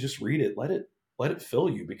back and just read it. Let it fill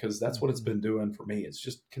you because that's what it's mhm, been doing for me. It's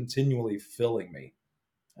just continually filling me.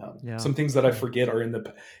 yeah, Some things that I yeah. forget are in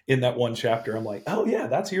that one chapter. I'm like, oh yeah,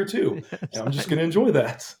 that's here too, Yes, and I'm I just going to know. enjoy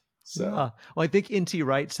that. So Yeah. Well, I think N.T.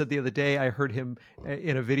 Wright said the other day, I heard him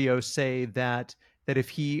in a video say that if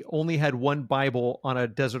he only had one Bible on a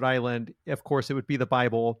desert island, of course it would be the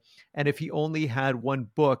Bible, and if he only had one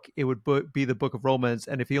book, it would be the book of Romans,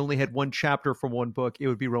 and if he only had one chapter from one book, it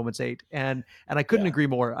would be Romans 8. And I couldn't yeah, agree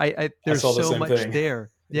more. I I there's saw the so same much thing.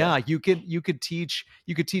 there. Yeah, Yeah, you could teach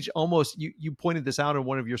almost you pointed this out in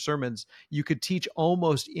one of your sermons. You could teach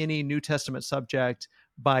almost any New Testament subject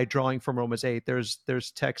by drawing from Romans 8.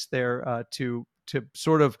 There's text there to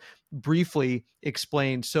sort of briefly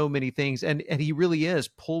explain so many things, and he really is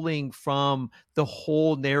pulling from the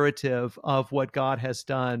whole narrative of what God has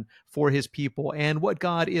done for his people and what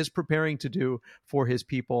God is preparing to do for his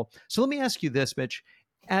people. So let me ask you this, Mitch.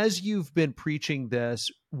 As you've been preaching this,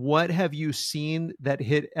 what have you seen that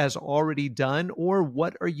it has already done, or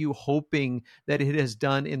what are you hoping that it has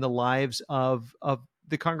done in the lives of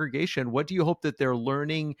the congregation? What do you hope that they're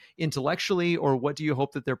learning intellectually, or what do you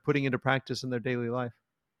hope that they're putting into practice in their daily life?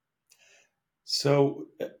 so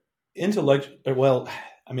intellect. Well,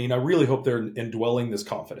 I mean, I really hope they're indwelling this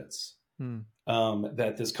confidence. Hmm.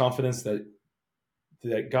 That this confidence that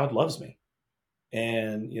God loves me.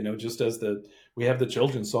 And just as we have the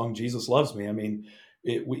children's song Jesus loves me. I mean,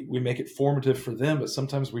 we make it formative for them, but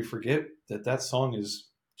sometimes we forget that song is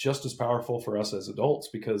just as powerful for us as adults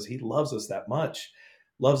because he loves us that much,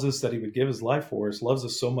 loves us that he would give his life for us, loves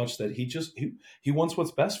us so much that he wants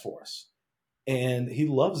what's best for us, and he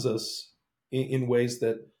loves us in ways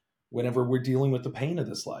that whenever we're dealing with the pain of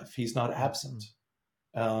this life, he's not Mhm. absent.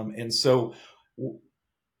 And so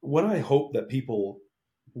what I hope that people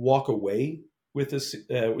walk away with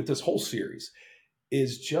this whole series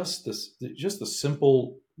is just the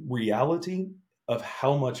simple reality of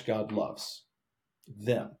how much God loves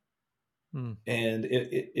them, Hmm. and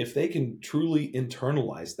if they can truly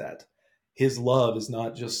internalize that, His love is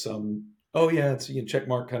not just some oh yeah it's check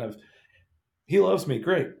mark kind of He loves me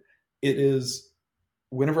great. It is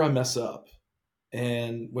whenever I mess up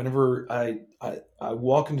and whenever I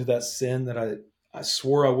walk into that sin that I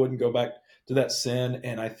swore I wouldn't go back to that sin,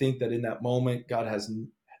 and I think that in that moment God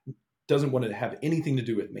doesn't want to have anything to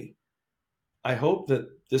do with me. I hope that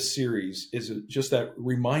this series is just that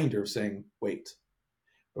reminder of saying, wait,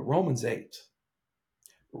 but Romans 8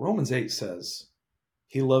 says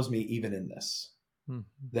he loves me even in this. Mhm.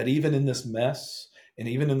 That even in this mess and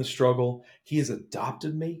even in the struggle, he has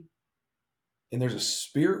adopted me. And there's a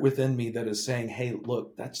spirit within me that is saying, hey,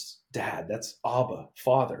 look, that's dad, that's Abba,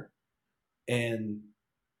 father. And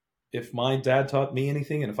if my dad taught me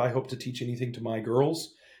anything, and if I hope to teach anything to my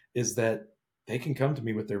girls, is that they can come to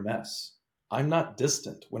me with their mess. I'm not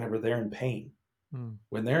distant whenever they're in pain. Mm.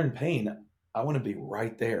 When they're in pain, I want to be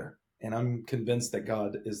right there. And I'm convinced that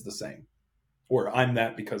God is the same. Or I'm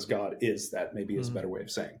that because God is that, maybe is a Mm. better way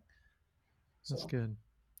of saying. That's So, good.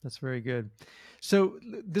 That's very good. So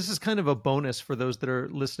this is kind of a bonus for those that are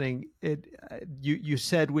listening. You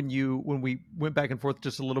said when we went back and forth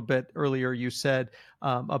just a little bit earlier, you said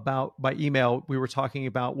about by email we were talking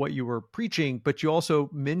about what you were preaching, but you also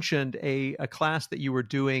mentioned a class that you were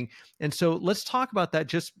doing, and so let's talk about that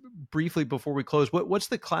just briefly before we close. What's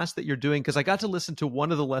the class that you're doing? Because I got to listen to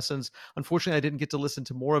one of the lessons. Unfortunately, I didn't get to listen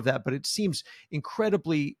to more of that, but it seems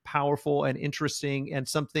incredibly powerful and interesting, and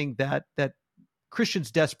something that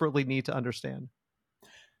Christians desperately need to understand.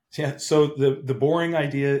 yeah. So the boring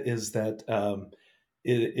idea is that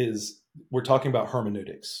it is we're talking about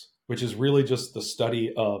hermeneutics, which is really just the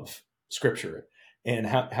study of Scripture and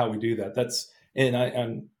how we do that.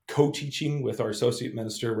 I'm co-teaching with our associate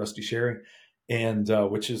minister Rusty Sherry, and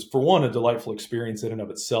which is for one a delightful experience in and of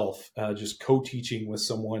itself. Just co-teaching with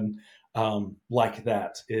someone like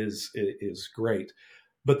that is great.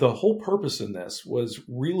 But the whole purpose in this was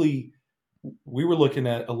really we were looking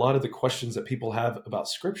at a lot of the questions that people have about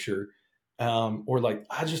Scripture, or like,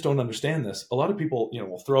 I just don't understand this. A lot of people,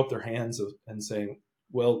 will throw up their hands and saying,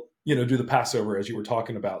 well, do the Passover as you were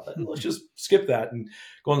talking about. Let's just skip that and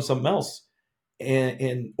go on to something else.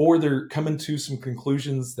 And or they're coming to some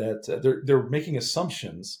conclusions that they're making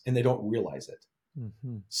assumptions and they don't realize it.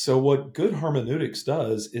 Mm-hmm. So what good hermeneutics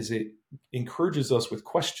does is it encourages us with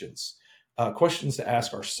questions, questions to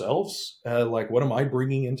ask ourselves, like what am I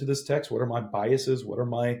bringing into this text? What are my biases? What are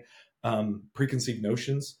my preconceived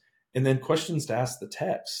notions? And then questions to ask the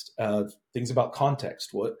text, things about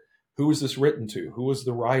context. Who is this written to? Who was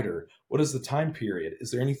the writer? What is the time period? Is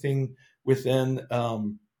there anything within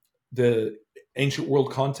the ancient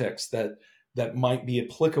world context that might be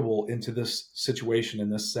applicable into this situation in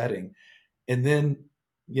this setting? And then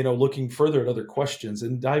looking further at other questions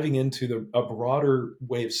and diving into a broader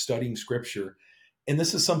way of studying Scripture. And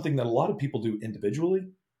this is something that a lot of people do individually,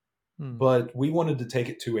 Mm. but we wanted to take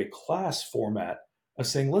it to a class format of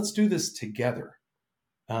saying, let's do this together.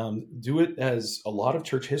 Do it as a lot of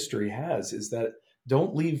church history has, is that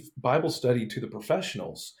don't leave Bible study to the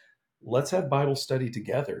professionals. Let's have Bible study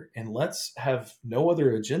together, and let's have no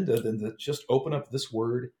other agenda than to just open up this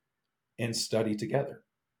word and study together.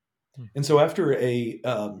 And Mm-hmm. so after a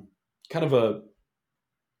kind of a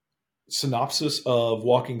synopsis of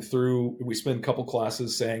walking through, we spend a couple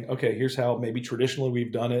classes saying, okay, here's how maybe traditionally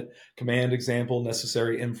we've done it. Command, example,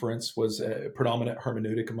 necessary, inference was a predominant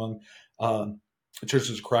hermeneutic among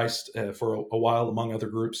churches of Christ for a while, among other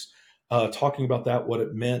groups. Talking about that, what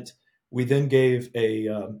it meant. We then gave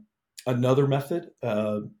another method,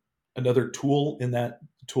 another tool in that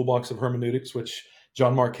toolbox of hermeneutics, which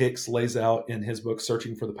John Mark Hicks lays out in his book,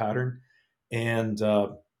 Searching for the Pattern. And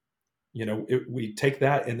we take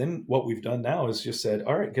that, and then what we've done now is just said,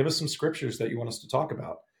 all right, give us some scriptures that you want us to talk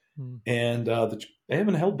about. Mm. And they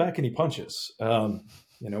haven't held back any punches.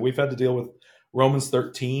 We've had to deal with Romans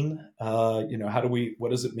 13.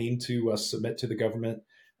 What does it mean to submit to the government?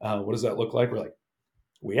 What does that look like? We're like,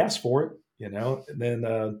 we asked for it, and then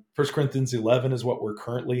 1 Corinthians 11 is what we're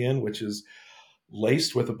currently in, which is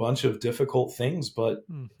laced with a bunch of difficult things, but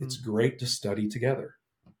Mm-hmm. it's great to study together.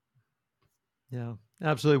 Yeah,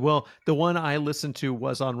 absolutely. Well, the one I listened to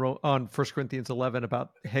was on 1 Corinthians 11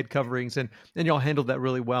 about head coverings, and y'all handled that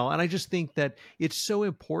really well. And I just think that it's so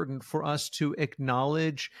important for us to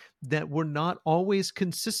acknowledge that we're not always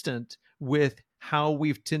consistent with how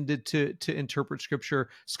we've tended to interpret Scripture.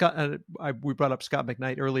 Scott, we brought up Scott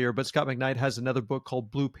McKnight earlier, but Scott McKnight has another book called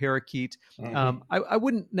Blue Parakeet. Mm-hmm. I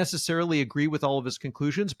wouldn't necessarily agree with all of his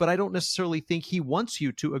conclusions, but I don't necessarily think he wants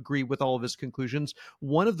you to agree with all of his conclusions.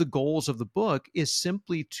 One of the goals of the book is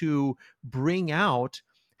simply to bring out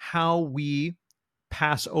how we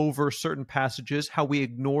pass over certain passages, how we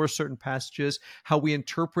ignore certain passages, how we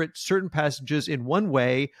interpret certain passages in one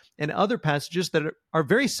way, and other passages that are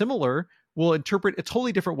very similar will interpret a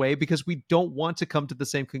totally different way because we don't want to come to the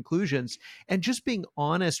same conclusions. And just being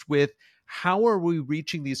honest with how are we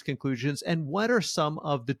reaching these conclusions and what are some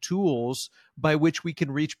of the tools by which we can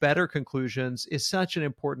reach better conclusions is such an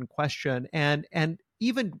important question. And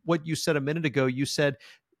even what you said a minute ago, you said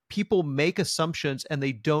people make assumptions and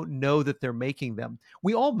they don't know that they're making them.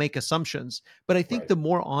 We all make assumptions, but I think Right. the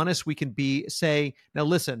more honest we can be, say, now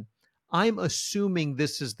listen, I'm assuming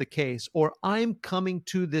this is the case, or I'm coming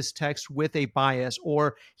to this text with a bias,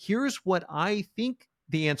 or here's what I think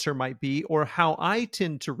the answer might be, or how I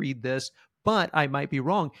tend to read this, but I might be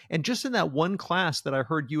wrong. And just in that one class that I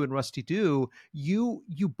heard you and Rusty do, you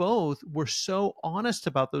both were so honest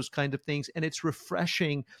about those kind of things. And it's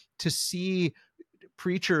refreshing to see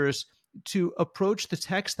preachers to approach the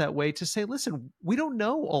text that way, to say, listen, we don't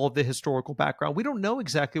know all of the historical background. We don't know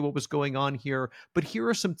exactly what was going on here, but here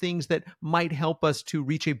are some things that might help us to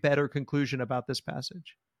reach a better conclusion about this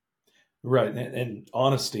passage. Right. And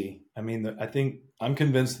honesty. I mean, I think I'm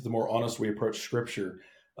convinced that the more honest we approach Scripture,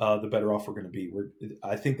 the better off we're going to be.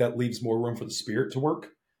 I think that leaves more room for the Spirit to work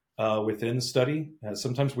within the study.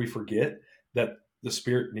 Sometimes we forget that the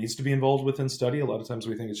Spirit needs to be involved within study. A lot of times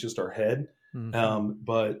we think it's just our head. Mm-hmm.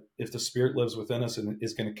 But if the Spirit lives within us and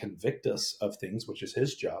is going to convict us of things, which is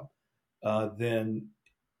His job, then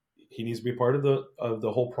He needs to be a part of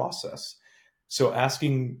the whole process. So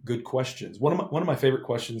asking good questions. One of my favorite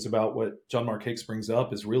questions about what John Mark Hicks brings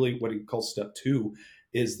up is really what he calls step 2,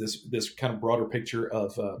 is this kind of broader picture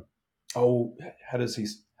of how does he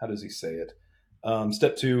say it?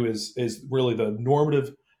 Step 2 is really the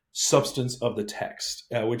normative substance of the text,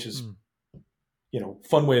 which is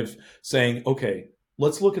fun way of saying, okay,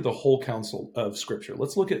 let's look at the whole counsel of Scripture.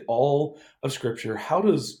 Let's look at all of Scripture.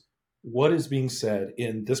 What is being said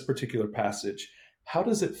in this particular passage? How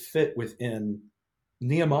does it fit within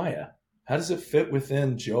Nehemiah? How does it fit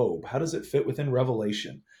within Job? How does it fit within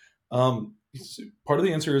Revelation? Part of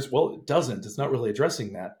the answer is, well, it doesn't. It's not really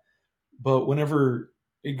addressing that. But whenever,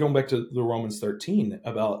 going back to the Romans 13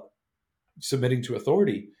 about submitting to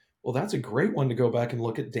authority, well, that's a great one to go back and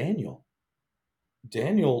look at Daniel.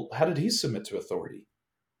 Daniel, how did he submit to authority?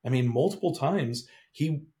 I mean, multiple times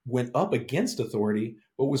he went up against authority,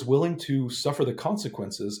 but was willing to suffer the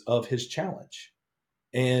consequences of his challenge.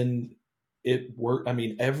 And it worked. I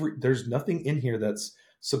mean, there's nothing in here that's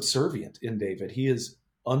subservient in David. He is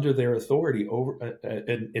under their authority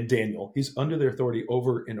in Daniel. He's under their authority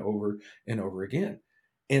over and over and over again.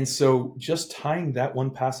 And so just tying that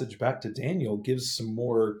one passage back to Daniel gives some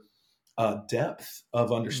more depth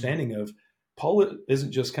of understanding of Paul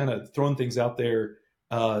isn't just kind of throwing things out there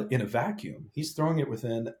in a vacuum. He's throwing it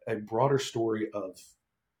within a broader story of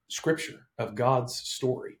Scripture, of God's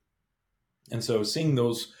story. And so seeing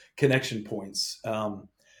those connection points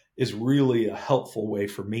is really a helpful way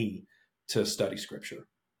for me to study Scripture.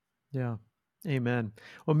 Yeah. Amen.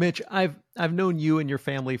 Well, Mitch, I've known you and your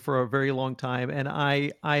family for a very long time, and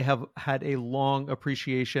I have had a long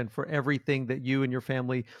appreciation for everything that you and your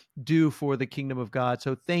family do for the kingdom of God.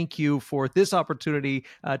 So thank you for this opportunity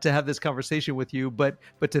to have this conversation with you, but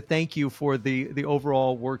to thank you for the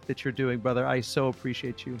overall work that you're doing, brother. I so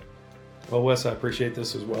appreciate you. Well, Wes, I appreciate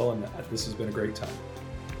this as well, and this has been a great time.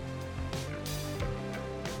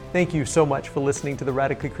 Thank you so much for listening to the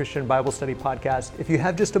Radically Christian Bible Study Podcast. If you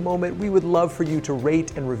have just a moment, we would love for you to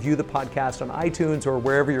rate and review the podcast on iTunes or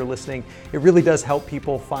wherever you're listening. It really does help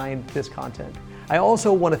people find this content. I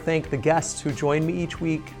also want to thank the guests who join me each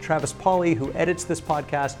week, Travis Pauly, who edits this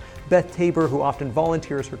podcast, Beth Tabor, who often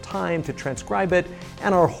volunteers her time to transcribe it,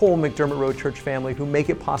 and our whole McDermott Road Church family who make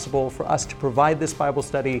it possible for us to provide this Bible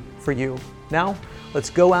study for you. Now, let's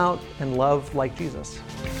go out and love like Jesus.